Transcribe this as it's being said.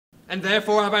And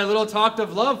therefore have I little talked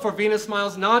of love, for Venus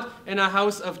smiles not in a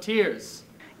house of tears.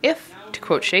 If, to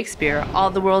quote Shakespeare, all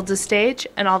the world's a stage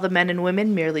and all the men and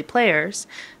women merely players,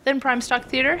 then Prime Stock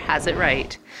Theatre has it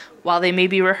right. While they may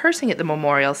be rehearsing at the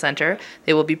Memorial Centre,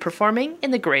 they will be performing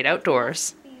in the great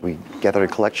outdoors. We gathered a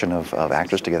collection of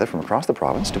actors together from across the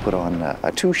province to put on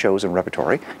 2 shows in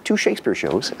repertory, 2 Shakespeare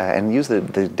shows, and use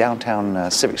the downtown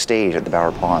civic stage at the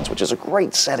Bower Ponds, which is a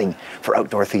great setting for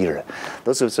outdoor theatre.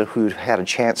 Those of us who've had a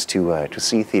chance to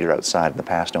see theatre outside in the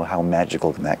past know how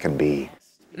magical that can be.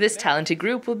 This talented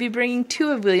group will be bringing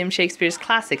 2 of William Shakespeare's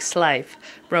classics to life,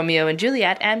 Romeo and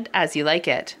Juliet and As You Like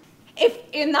It. If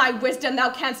in thy wisdom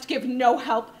thou canst give no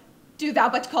help, do thou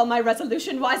but call my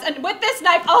resolution wise, and with this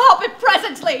knife I'll help it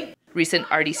presently. Recent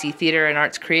RDC Theatre and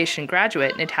Arts Creation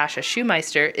graduate Natasha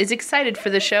Schumeister is excited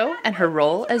for the show and her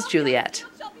role as Juliet.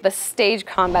 The stage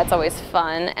combat's always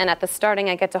fun, and at the starting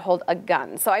I get to hold a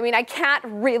gun. So I mean, I can't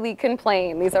really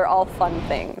complain. These are all fun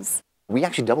things. We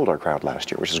actually doubled our crowd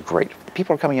last year, which is great.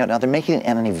 People are coming out now, they're making it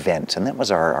an event, and that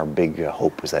was our big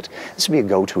hope, was that this would be a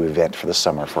go-to event for the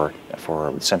summer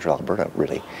for Central Alberta,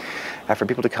 really, for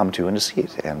people to come to and to see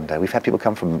it. And we've had people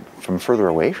come from further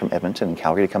away, from Edmonton and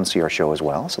Calgary, to come see our show as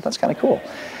well, so that's kind of cool.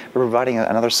 We're providing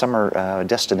another summer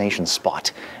destination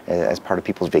spot as part of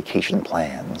people's vacation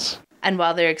plans. And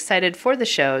while they're excited for the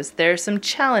shows, there are some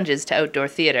challenges to outdoor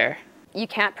theatre. You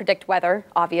can't predict weather,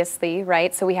 obviously,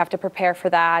 right? So we have to prepare for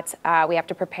that. We have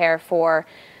to prepare for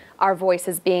our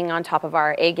voices being on top of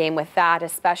our A game with that,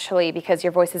 especially because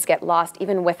your voices get lost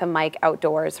even with a mic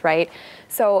outdoors, right?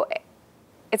 So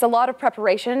it's a lot of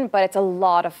preparation, but it's a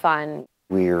lot of fun.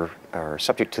 We are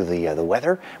subject to the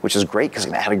weather, which is great because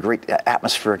it had a great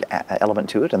atmospheric element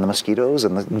to it, and the mosquitoes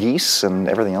and the geese and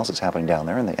everything else that's happening down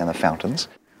there, and the fountains.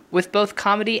 With both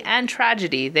comedy and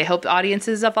tragedy, they hope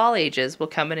audiences of all ages will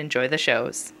come and enjoy the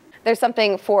shows. There's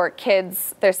something for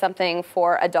kids, there's something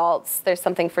for adults, there's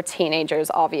something for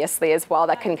teenagers, obviously, as well,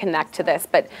 that can connect to this,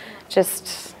 but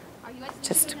just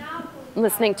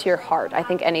listening to your heart, I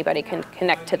think anybody can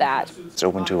connect to that. It's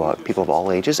open to people of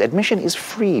all ages. Admission is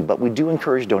free, but we do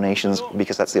encourage donations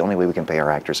because that's the only way we can pay our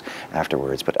actors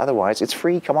afterwards. But otherwise, it's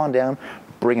free. Come on down,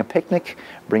 bring a picnic,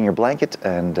 bring your blanket,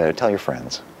 and tell your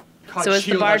friends. So as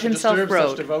the bard himself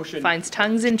wrote, finds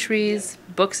tongues in trees,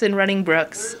 books in running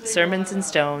brooks, sermons in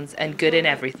stones, and good in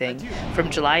everything, from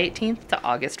July 18th to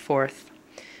August 4th.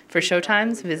 For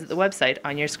showtimes, visit the website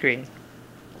on your screen.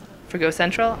 For Go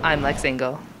Central, I'm Lex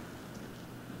Engel.